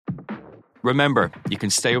Remember, you can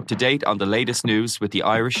stay up to date on the latest news with the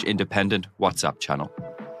Irish Independent WhatsApp channel.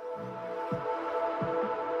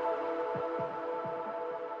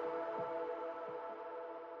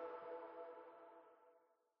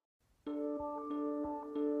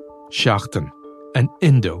 Seachtain, an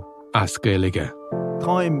Indo as Gaeilge.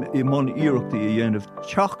 Táim I mon iireachta I dhéanamh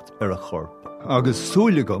teacht ar a chorp, agus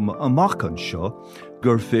súlagam amach an seo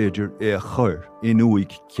gur féidir é a chur in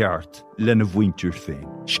uig ceart lena bhaintear féin.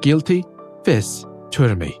 Scialtaí, fis,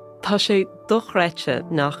 tuirmí. Tá sé dochreite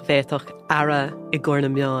nach bhéadach ara I gcóir na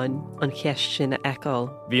meáin an cheist sin a eáil.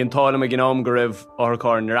 Bhí an tálam a gnám go raibh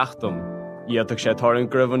áthacáir na reachtam. Íontach sé táirn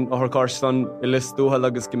go raibh an áthacáir san I list dúthal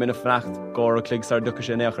agus go minic freacht gcóir a clig sar ducha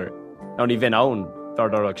sin éachair. Ná ní bhín ann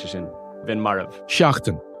dardarach sé sin. Bhín marabh.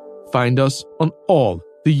 Seachtain. Find us on all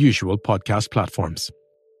the usual podcast platforms.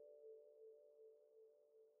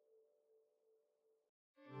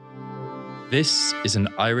 This is an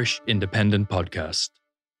Irish Independent podcast.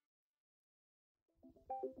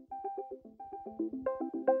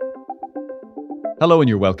 Hello and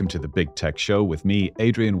you're welcome to the Big Tech Show with me,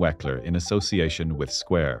 Adrian Weckler, in association with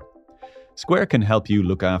Square. Square can help you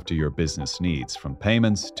look after your business needs, from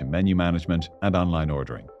payments to menu management and online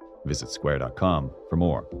ordering. Visit square.com for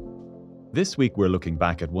more. This week we're looking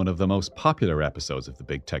back at one of the most popular episodes of the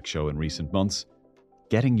Big Tech Show in recent months,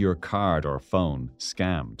 getting your card or phone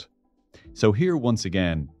scammed. So here once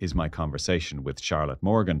again is my conversation with Charlotte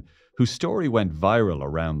Morgan, whose story went viral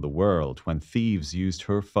around the world when thieves used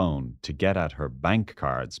her phone to get at her bank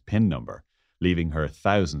card's PIN number, leaving her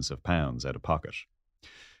thousands of pounds out of pocket.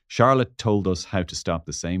 Charlotte told us how to stop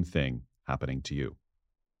the same thing happening to you.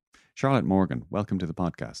 Charlotte Morgan, welcome to the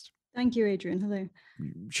podcast. Thank you, Adrian. Hello.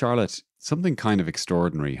 Charlotte, something kind of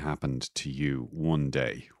extraordinary happened to you one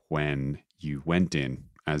day when you went in,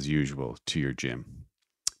 as usual, to your gym.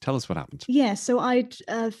 Tell us what happened. Yeah, so I'd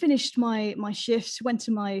finished my shift, went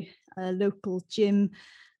to my local gym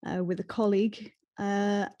with a colleague.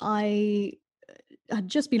 I had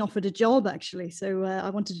just been offered a job, actually, so I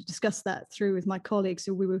wanted to discuss that through with my colleague.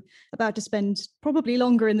 So we were about to spend probably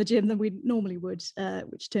longer in the gym than we normally would,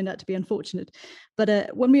 which turned out to be unfortunate. But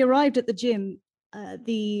when we arrived at the gym,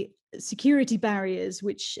 the security barriers,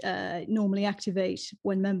 which normally activate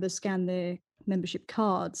when members scan their membership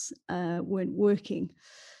cards, weren't working.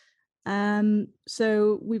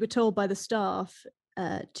 So we were told by the staff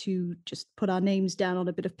to just put our names down on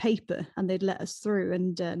a bit of paper and they'd let us through.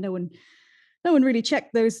 And no one really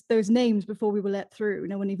checked those names before we were let through.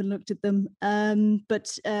 No one even looked at them.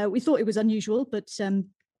 But we thought it was unusual, but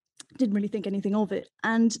didn't really think anything of it.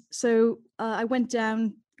 And so I went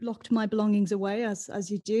down, locked my belongings away, as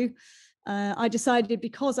you do. I decided,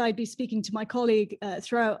 because I'd be speaking to my colleague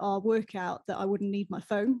throughout our workout, that I wouldn't need my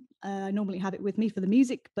phone. I normally have it with me for the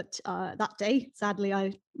music, but that day, sadly,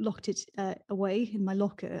 I locked it away in my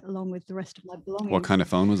locker along with the rest of my belongings. What kind of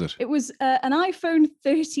phone was it? It was an iPhone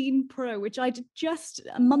 13 Pro, which I just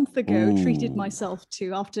a month ago treated myself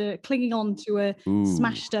to after clinging on to a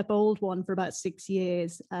smashed up old one for about 6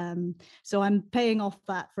 years. So I'm paying off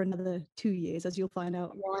that for another 2 years, as you'll find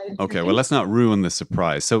out why. Okay, well, let's not ruin the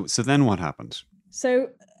surprise. So then what happened? So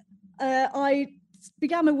I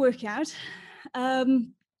began my workout.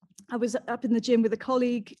 I was up in the gym with a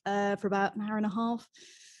colleague for about an hour and a half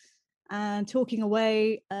and talking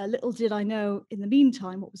away. Little did I know in the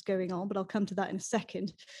meantime what was going on, but I'll come to that in a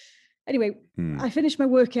second. Anyway, I finished my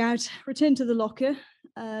workout, returned to the locker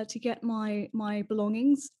to get my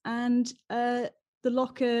belongings, and the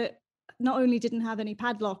locker not only didn't have any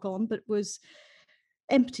padlock on, but was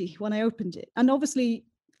empty when I opened it. And obviously,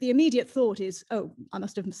 the immediate thought is, oh, I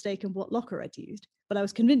must have mistaken what locker I'd used. But I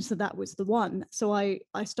was convinced that was the one. So I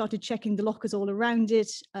started checking the lockers all around it,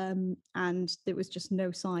 and there was just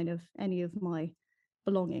no sign of any of my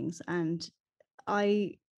belongings. And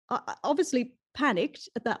I obviously panicked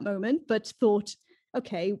at that moment, but thought,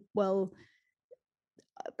 okay, well,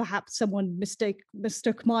 perhaps someone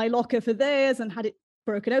mistook my locker for theirs and had it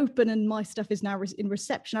broken open, and my stuff is now in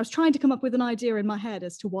reception. I was trying to come up with an idea in my head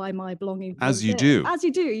as to why my belongings. As you there. do. As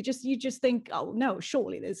you do. You just think, oh no,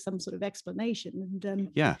 surely there's some sort of explanation. And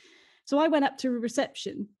yeah. So I went up to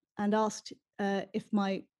reception and asked if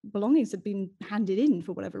my belongings had been handed in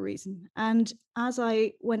for whatever reason. And as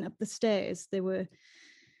I went up the stairs, there were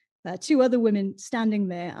two other women standing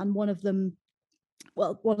there, and one of them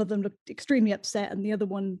looked extremely upset, and the other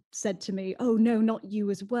one said to me, "Oh no, not you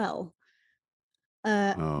as well."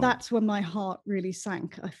 That's when my heart really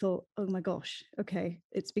sank. I thought, oh my gosh, okay,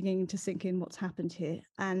 it's beginning to sink in what's happened here.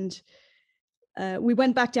 And we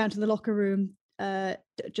went back down to the locker room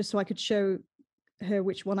just so I could show her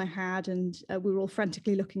which one I had, and we were all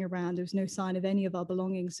frantically looking around. There was no sign of any of our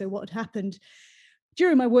belongings. So what had happened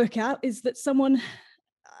during my workout is that someone,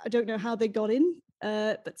 I don't know how they got in,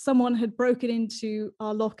 but someone had broken into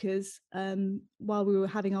our lockers while we were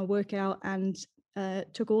having our workout and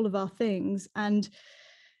took all of our things, and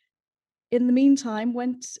in the meantime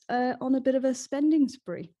went on a bit of a spending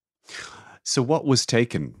spree. So what was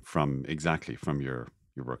taken from your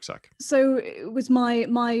rucksack? So it was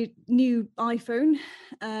my new iPhone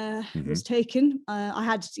was taken. I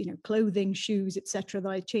had clothing, shoes, etc. that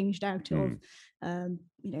I changed out of.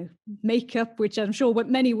 Makeup, which I'm sure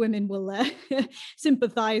many women will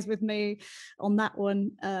sympathize with me on that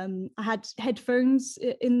one. I had headphones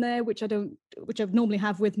in there, which I normally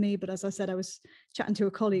have with me, but as I said, I was chatting to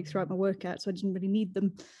a colleague throughout my workout, so I didn't really need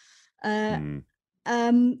them.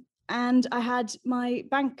 And I had my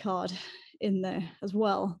bank card in there as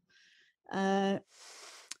well. And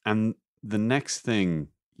the next thing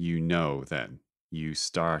then, you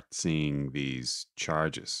start seeing these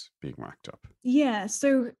charges being racked up. Yeah,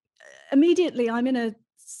 so immediately I'm in a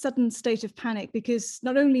sudden state of panic, because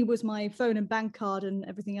not only was my phone and bank card and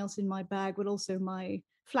everything else in my bag, but also my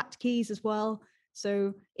flat keys as well.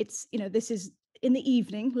 So it's, this is in the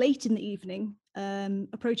evening, late in the evening,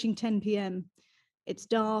 approaching 10 p.m. It's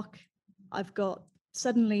dark. I've got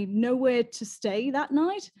suddenly nowhere to stay that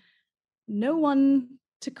night, no one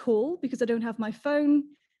to call because I don't have my phone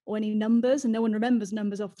or any numbers, and no one remembers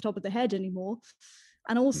numbers off the top of their head anymore.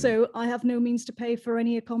 And also I have no means to pay for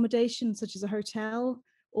any accommodation, such as a hotel,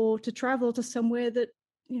 or to travel to somewhere that,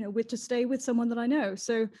 to stay with someone that I know.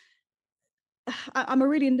 So I'm a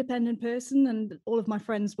really independent person, and all of my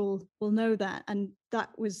friends will know that. And that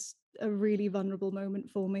was a really vulnerable moment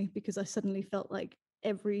for me, because I suddenly felt like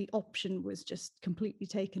every option was just completely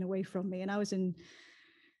taken away from me, and I was in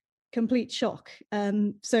complete shock.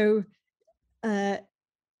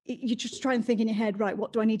 You just try and think in your head, right,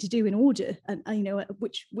 what do I need to do in order? And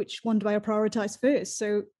which one do I prioritize first?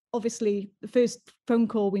 So obviously the first phone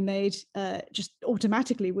call we made just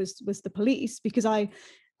automatically was the police, because I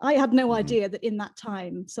had no idea that in that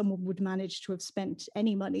time someone would manage to have spent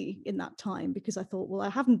any money in that time, because I thought, well, I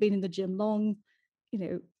haven't been in the gym long,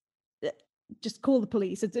 just call the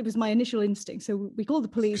police. It was my initial instinct. So we called the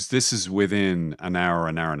police. Because this is within an hour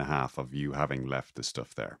and a half of you having left the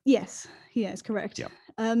stuff there. Yes, correct. Yeah.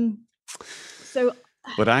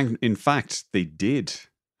 But in fact, they did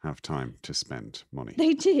have time to spend money.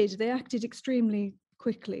 They did. They acted extremely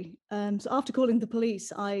quickly. So after calling the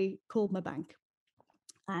police, I called my bank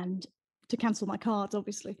and to cancel my cards,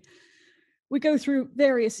 obviously. We go through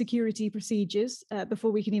various security procedures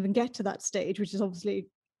before we can even get to that stage, which is obviously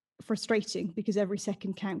frustrating because every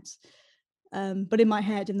second counts. But in my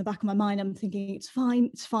head, in the back of my mind, I'm thinking, it's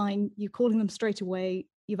fine. You're calling them straight away.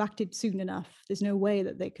 You've acted soon enough. There's no way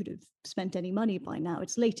that they could have spent any money by now.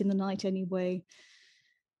 It's late in the night anyway.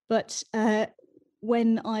 But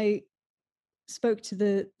when I spoke to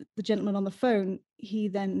the gentleman on the phone, he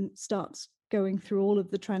then starts going through all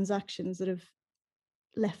of the transactions that have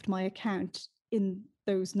left my account in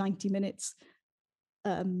those 90 minutes,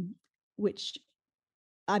 which,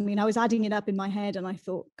 I was adding it up in my head, and I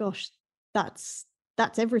thought, gosh, that's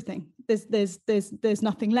everything. There's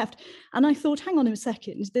nothing left. And I thought, hang on a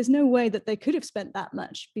second, there's no way that they could have spent that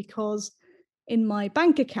much, because in my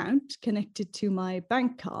bank account connected to my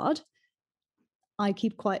bank card, I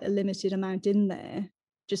keep quite a limited amount in there.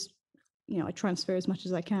 Just, I transfer as much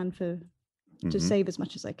as I can to save as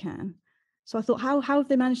much as I can. So I thought, how have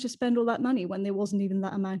they managed to spend all that money when there wasn't even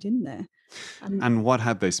that amount in there? And what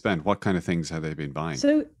had they spent? What kind of things had they been buying?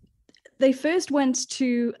 So they first went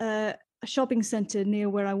to a shopping centre near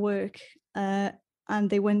where I work, and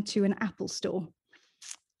they went to an Apple store.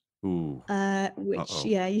 Ooh. Which,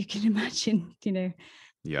 yeah, you can imagine, yeah,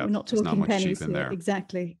 we're not talking not much pennies cheap in there.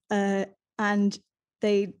 Exactly. And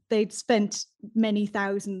they'd spent many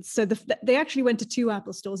thousands. So they actually went to two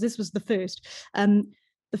Apple stores. This was the first.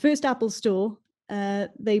 The first Apple store, I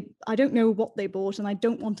don't know what they bought, and I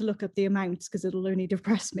don't want to look up the amounts because it'll only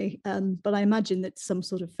depress me. But I imagine that's some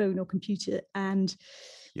sort of phone or computer. And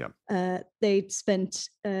they'd spent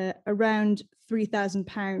around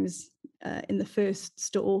 £3,000 in the first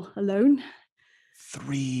store alone.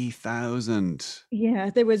 3,000.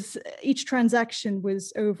 Yeah, each transaction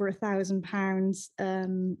was over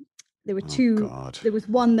 £1,000. There were two. God. There was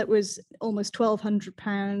one that was almost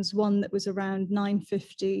 £1,200, one that was around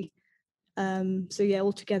 £950. So yeah,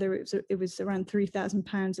 altogether it was around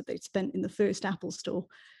 £3,000 that they'd spent in the first Apple store,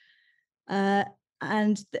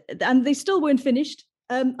 and they still weren't finished.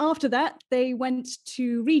 After that, they went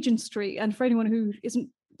to Regent Street, and for anyone who isn't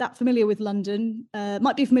that familiar with London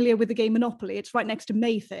might be familiar with the game Monopoly. It's right next to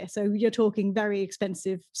Mayfair. So you're talking very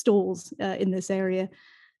expensive stores in this area.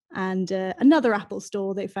 And another Apple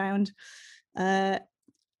store they found. And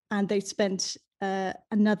they spent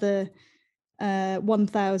another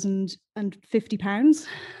 £1,050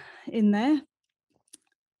 in there.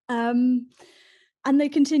 And they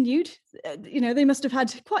continued. They must have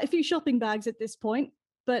had quite a few shopping bags at this point,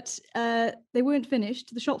 but they weren't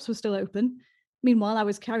finished. The shops were still open. Meanwhile, I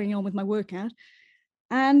was carrying on with my workout.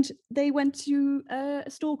 And they went to a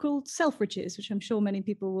store called Selfridges, which I'm sure many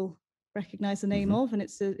people will recognize the name of. And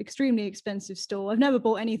it's an extremely expensive store. I've never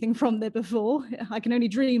bought anything from there before. I can only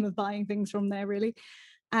dream of buying things from there, really.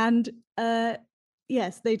 And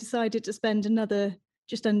yes, they decided to spend another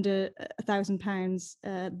just under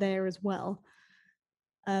 £1,000 there as well.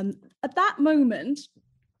 At that moment,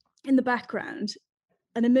 in the background,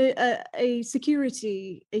 a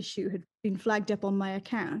security issue had been flagged up on my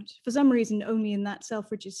account, for some reason only in that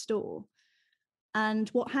Selfridges store. And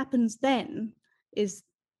what happens then is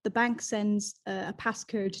the bank sends a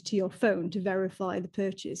passcode to your phone to verify the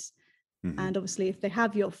purchase. And obviously, if they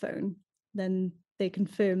have your phone, then they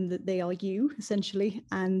confirm that they are you, essentially.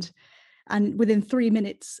 And within 3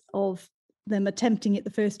 minutes of them attempting it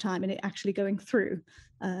the first time and it actually going through,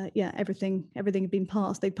 everything had been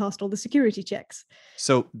passed. They passed all the security checks.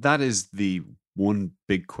 So that is the one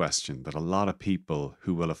big question that a lot of people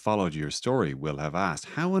who will have followed your story will have asked.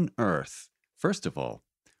 How on earth, first of all,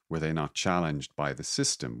 were they not challenged by the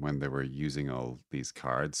system when they were using all these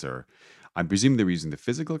cards? Or I presume they were using the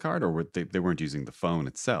physical card, or they weren't using the phone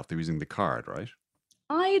itself. They were using the card, right?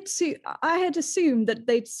 I had assumed that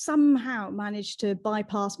they'd somehow managed to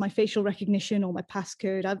bypass my facial recognition or my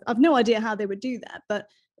passcode. I've no idea how they would do that, but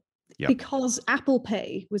because Apple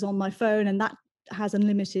Pay was on my phone and that has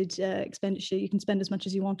unlimited expenditure, you can spend as much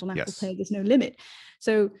as you want on Apple Pay. There's no limit.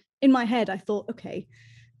 So in my head, I thought, okay,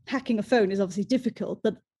 hacking a phone is obviously difficult,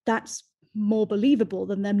 but that's more believable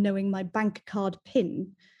than them knowing my bank card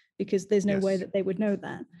PIN, because there's no way that they would know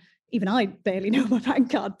that. Even I barely know my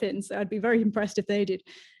bank card PIN, so I'd be very impressed if they did.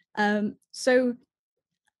 But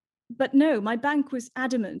no, my bank was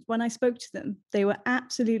adamant when I spoke to them. They were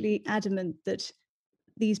absolutely adamant that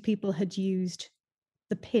these people had used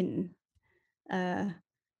the PIN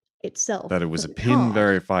itself. That it was a PIN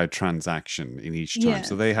verified transaction in each time. Yeah.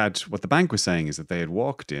 So they had, what the bank was saying is that they had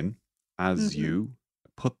walked in as you,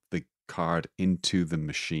 put the card into the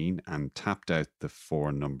machine and tapped out the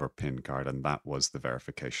 4-number PIN card, and that was the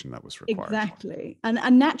verification that was required. Exactly. And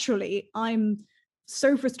naturally, I'm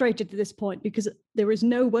so frustrated at this point because there is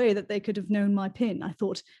no way that they could have known my PIN. I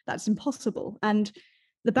thought that's impossible. And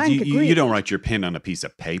the bank agreed. You don't write your PIN on a piece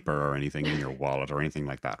of paper or anything in your wallet or anything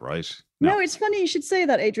like that, right? No, it's funny you should say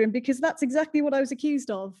that, Adrian, because that's exactly what I was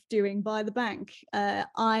accused of doing by the bank.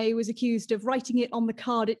 I was accused of writing it on the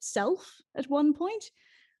card itself at one point.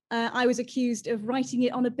 I was accused of writing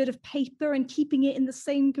it on a bit of paper and keeping it in the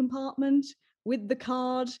same compartment with the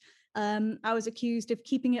card. I was accused of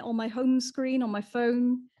keeping it on my home screen on my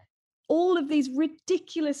phone. All of these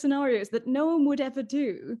ridiculous scenarios that no one would ever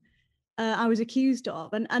do, I was accused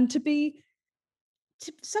of. And to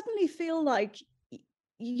suddenly feel like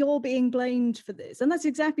you're being blamed for this. And that's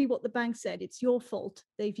exactly what the bank said. It's your fault.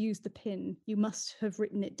 They've used the PIN. You must have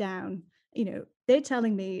written it down. They're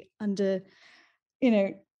telling me under,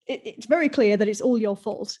 it's very clear that it's all your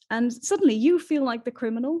fault. And suddenly you feel like the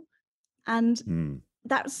criminal. And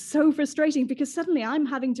that's so frustrating because suddenly I'm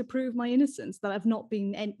having to prove my innocence, that I've not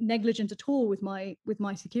been negligent at all with my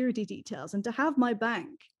security details. And to have my bank,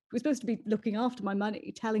 who was supposed to be looking after my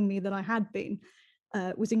money, telling me that I had been,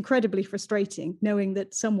 was incredibly frustrating, knowing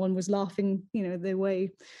that someone was laughing, their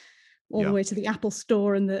way all the way to the Apple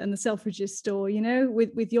store and the Selfridges store,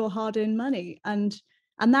 with your hard-earned money. And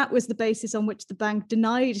that was the basis on which the bank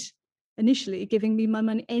denied initially giving me my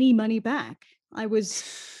money, any money back. They'd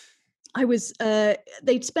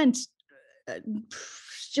spent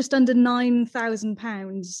just under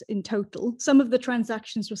 £9,000 in total. Some of the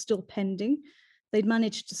transactions were still pending. They'd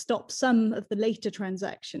managed to stop some of the later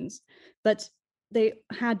transactions, but they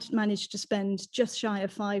had managed to spend just shy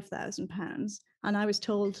of £5,000. And I was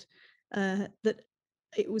told that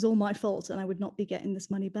it was all my fault and I would not be getting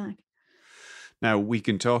this money back. Now, we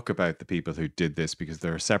can talk about the people who did this because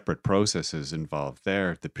there are separate processes involved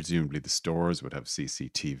there. Presumably the stores would have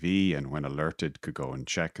CCTV and when alerted could go and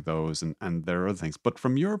check those and there are other things. But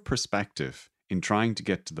from your perspective, in trying to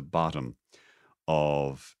get to the bottom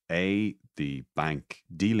of the bank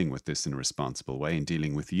dealing with this in a responsible way and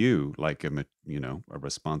dealing with you like a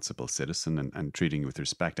responsible citizen and treating you with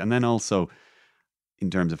respect. And then also, in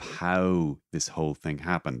terms of how this whole thing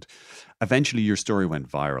happened. Eventually, your story went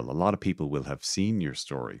viral. A lot of people will have seen your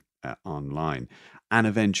story online. And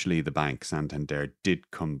eventually, the bank, Santander,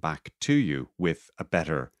 did come back to you with a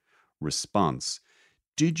better response.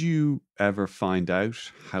 Did you ever find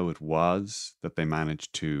out how it was that they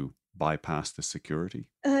managed to bypass the security?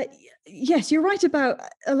 Yes, you're right about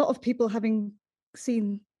a lot of people having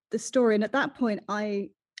seen the story. And at that point, I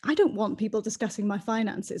don't want people discussing my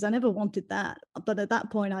finances. I never wanted that. But at that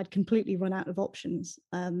point, I'd completely run out of options.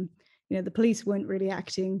 The police weren't really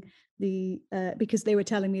acting because they were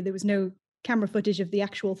telling me there was no camera footage of the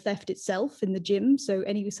actual theft itself in the gym. So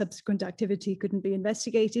any subsequent activity couldn't be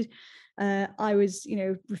investigated. I was,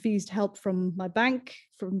 refused help from my bank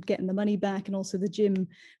from getting the money back. And also the gym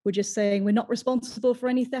were just saying, we're not responsible for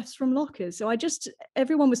any thefts from lockers. So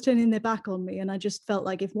everyone was turning their back on me. And I just felt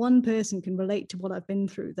like if one person can relate to what I've been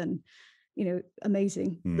through, then,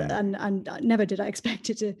 amazing. And never did I expect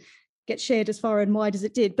it to get shared as far and wide as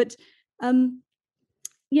it did. But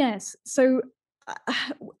yes, so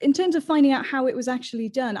in terms of finding out how it was actually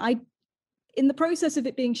done, in the process of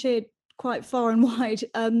it being shared quite far and wide,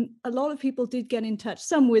 a lot of people did get in touch,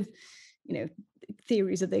 some with,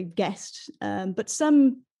 theories that they guessed, but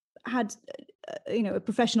some had, a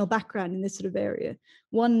professional background in this sort of area.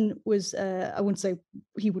 One was,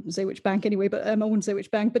 he wouldn't say which bank anyway, but I wouldn't say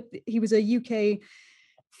which bank, but he was a UK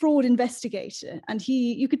fraud investigator. And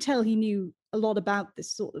you could tell he knew a lot about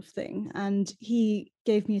this sort of thing. And he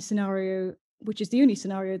gave me a scenario, which is the only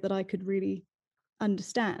scenario that I could really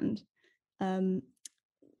understand.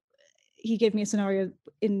 He gave me a scenario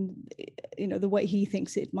in, the way he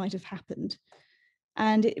thinks it might have happened.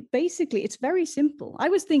 And it's very simple. I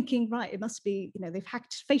was thinking, right, it must be, they've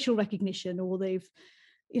hacked facial recognition, or they've,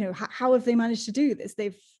 how have they managed to do this?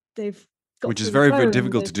 They've got, which is very, very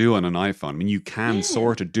difficult to do on an iPhone. I mean, you can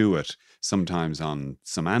sort of do it sometimes on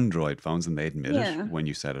some Android phones, and they admit it when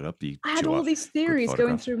you set it up. I had all these theories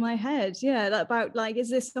going through my head, about like, is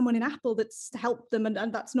this someone in Apple that's helped them?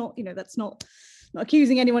 And that's not, that's not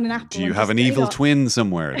accusing anyone in Apple. Do you have an evil twin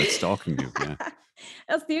somewhere that's stalking you? Yeah.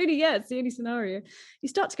 It's the only scenario. You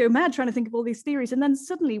start to go mad trying to think of all these theories, and then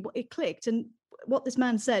suddenly it clicked, and what this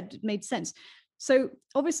man said made sense. So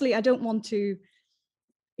obviously I don't want to,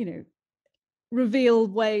 reveal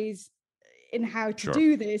ways in how to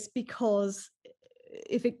do this, because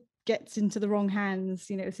if it gets into the wrong hands,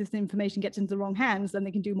 if this information gets into the wrong hands, then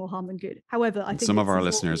they can do more harm than good. However, I think some of our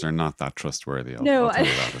listeners are not that trustworthy. I'll tell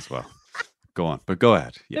you that as well. Go on, but go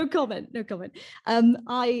ahead. Yeah. No comment.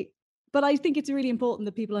 But I think it's really important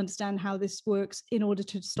that people understand how this works in order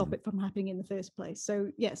to stop it from happening in the first place. So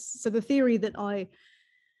yes, so the theory that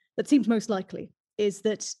seems most likely is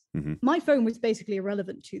that my phone was basically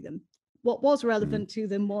irrelevant to them. What was relevant to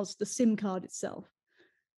them was the SIM card itself.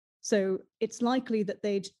 So it's likely that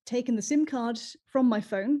they'd taken the SIM card from my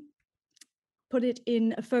phone, put it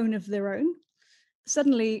in a phone of their own.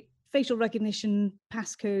 Suddenly, facial recognition,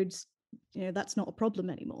 passcodes, that's not a problem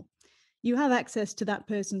anymore. You have access to that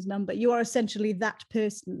person's number. You are essentially that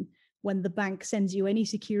person when the bank sends you any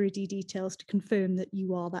security details to confirm that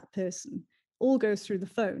you are that person. All goes through the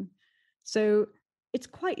phone. So it's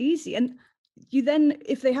quite easy. And you then,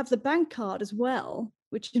 if they have the bank card as well,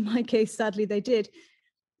 which in my case, sadly, they did,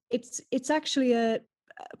 it's actually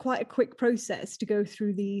quite a quick process to go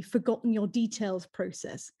through the forgotten your details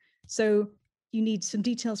process. So you need some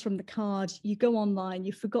details from the card, you go online,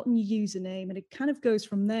 you've forgotten your username, and it kind of goes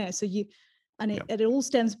from there. So it all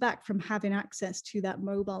stems back from having access to that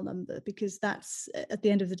mobile number, because that's, at the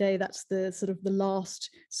end of the day, that's the sort of the last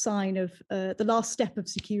sign of the last step of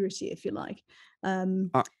security, if you like.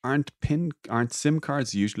 Aren't SIM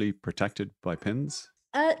cards usually protected by pins?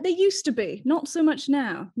 They used to be, not so much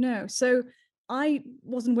now. No. So I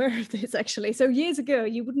wasn't aware of this, actually. So years ago,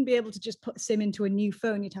 you wouldn't be able to just put SIM into a new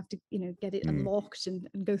phone. You'd have to, get it unlocked and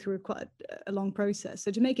go through quite a long process.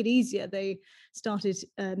 So to make it easier, they started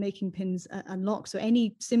making pins unlocked. So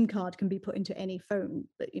any SIM card can be put into any phone,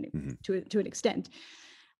 but, to an extent.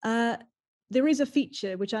 There is a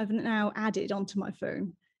feature which I've now added onto my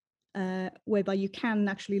phone, whereby you can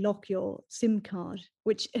actually lock your SIM card,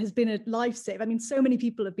 which has been a lifesaver. I mean, so many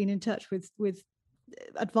people have been in touch with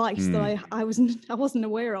advice that I wasn't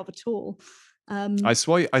aware of at all. I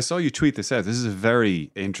saw you tweet this out. This is a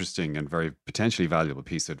very interesting and very potentially valuable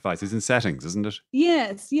piece of advice. It's in settings, isn't it?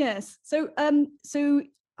 Yes. So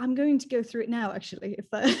I'm going to go through it now, actually. If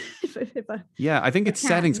I I think it's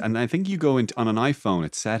settings, and I think you go into on an iPhone,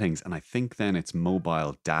 it's settings, and I think then it's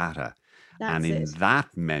mobile data. And in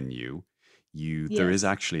that menu, there is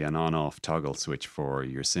actually an on-off toggle switch for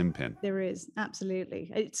your SIM pin. There is,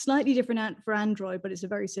 absolutely. It's slightly different for Android, but it's a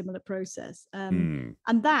very similar process. And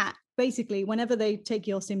that, basically, whenever they take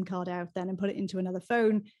your SIM card out then and put it into another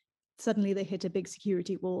phone, suddenly they hit a big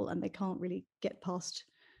security wall and they can't really get past.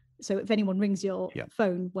 So if anyone rings your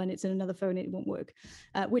phone when it's in another phone, it won't work,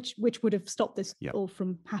 which would have stopped this all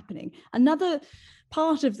from happening. Another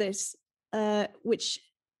part of this, which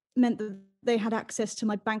meant that they had access to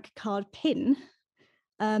my bank card PIN,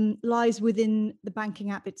 lies within the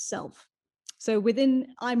banking app itself. So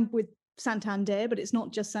I'm with Santander, but it's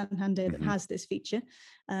not just Santander that has this feature.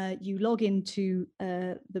 You log into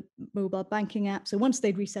the mobile banking app. So once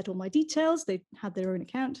they'd reset all my details, they had their own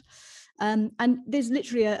account. And there's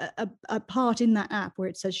literally a part in that app where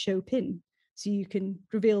it says show PIN. So you can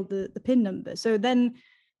reveal the PIN number. So then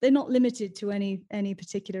they're not limited to any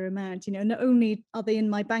particular amount. Not only are they in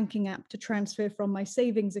my banking app to transfer from my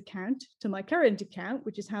savings account to my current account,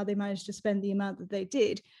 which is how they managed to spend the amount that they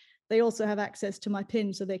did, they also have access to my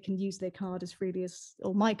PIN so they can use their card as freely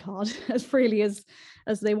or my card as freely as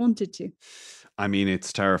they wanted to. I mean,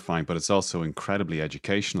 it's terrifying, but it's also incredibly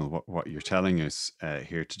educational what you're telling us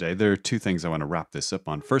here today. There are two things I want to wrap this up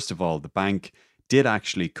on. First of all, the bank did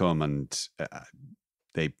actually come and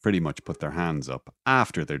they pretty much put their hands up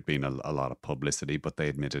after there'd been a lot of publicity, but they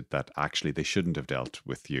admitted that actually they shouldn't have dealt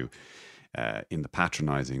with you in the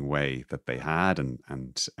patronizing way that they had.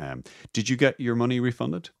 And did you get your money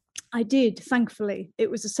refunded? I did, thankfully. It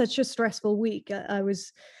was such a stressful week. I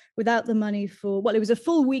was without the money it was a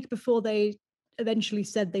full week before they eventually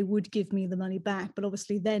said they would give me the money back. But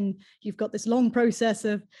obviously then you've got this long process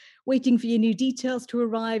of waiting for your new details to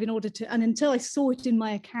arrive and until I saw it in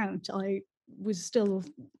my account, I was still,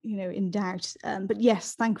 in doubt. But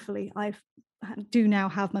yes, thankfully, I do now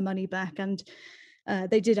have my money back, and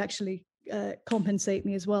they did actually compensate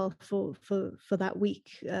me as well for that week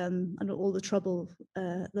and all the trouble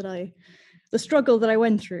the struggle that I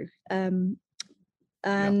went through. And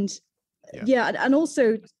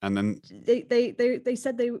also, and then they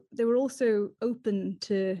said they were also open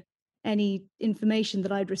to any information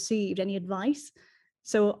that I'd received, any advice.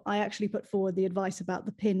 So I actually put forward the advice about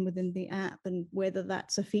the PIN within the app and whether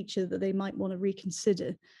that's a feature that they might want to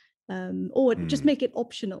reconsider, or just make it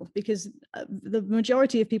optional, because the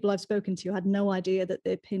majority of people I've spoken to had no idea that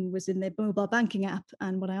their PIN was in their mobile banking app.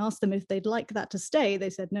 And when I asked them if they'd like that to stay, they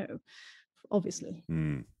said no, obviously.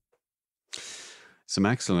 Some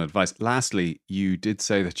excellent advice. Lastly, you did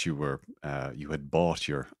say that you had bought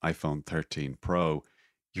your iPhone 13 Pro.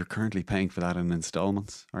 You're currently paying for that in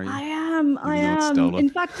installments, are you? I am. In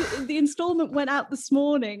fact, the installment went out this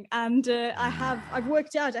morning, and I've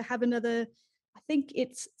worked out I have another, I think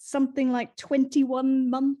it's something like 21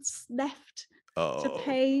 months left to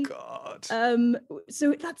pay. God.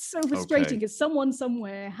 So that's so frustrating, because someone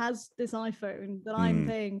somewhere has this iPhone that I'm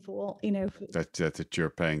paying for, that you're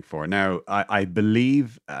paying for. Now, I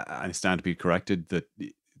believe, I stand to be corrected, that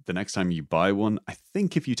the next time you buy one, I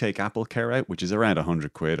think if you take Apple Care out, which is around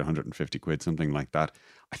 100 quid, 150 quid, something like that,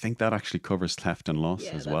 I think that actually covers theft and loss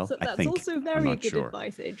as well. That's also very good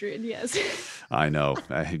advice, Adrian, yes. I know.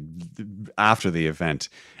 After the event.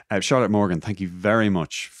 Charlotte Morgan, thank you very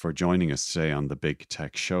much for joining us today on the Big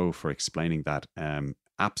Tech Show, for explaining that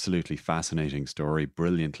absolutely fascinating story,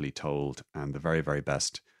 brilliantly told, and the very, very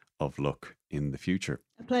best of luck in the future.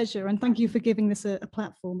 A pleasure, and thank you for giving this a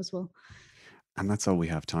platform as well. And that's all we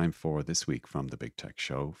have time for this week from the Big Tech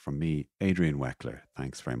Show. From me, Adrian Weckler,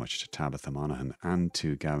 thanks very much to Tabitha Monaghan and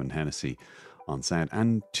to Gavin Hennessy on sound,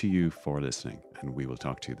 and to you for listening. And we will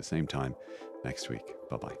talk to you the same time next week.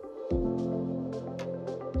 Bye-bye.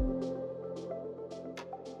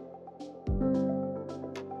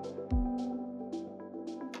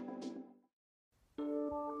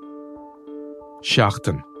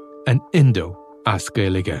 Seachtain, an Indo as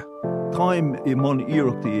Gaeilge. Táim I mon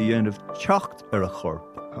iarachta I dhéanamh teacht ar a chorp,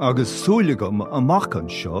 agus súlagam amach an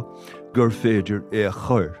seo gur féidir é a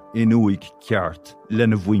chur in uig ceart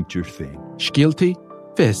lena bhaintear féin. Scialtaí,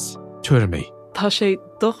 fis, tuirmí. Tá sé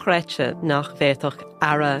dochreite nach bhéadach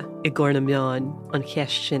ara I gcóir na meáin an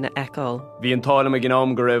cheist sin a eáil. Bhí an tála me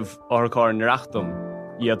gnám go raibh orchar narachtam.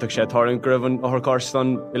 Íadach sé tarn gribhan orchar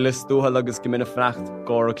stan I list dúhal agus gimina fracht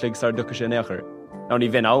gor a cligsar ducha sé nechar. Now ní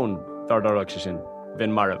bhín ann dardarach sé sin. Vin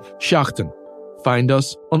Marav. Seachtain. Find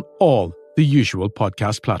us on all the usual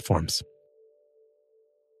podcast platforms.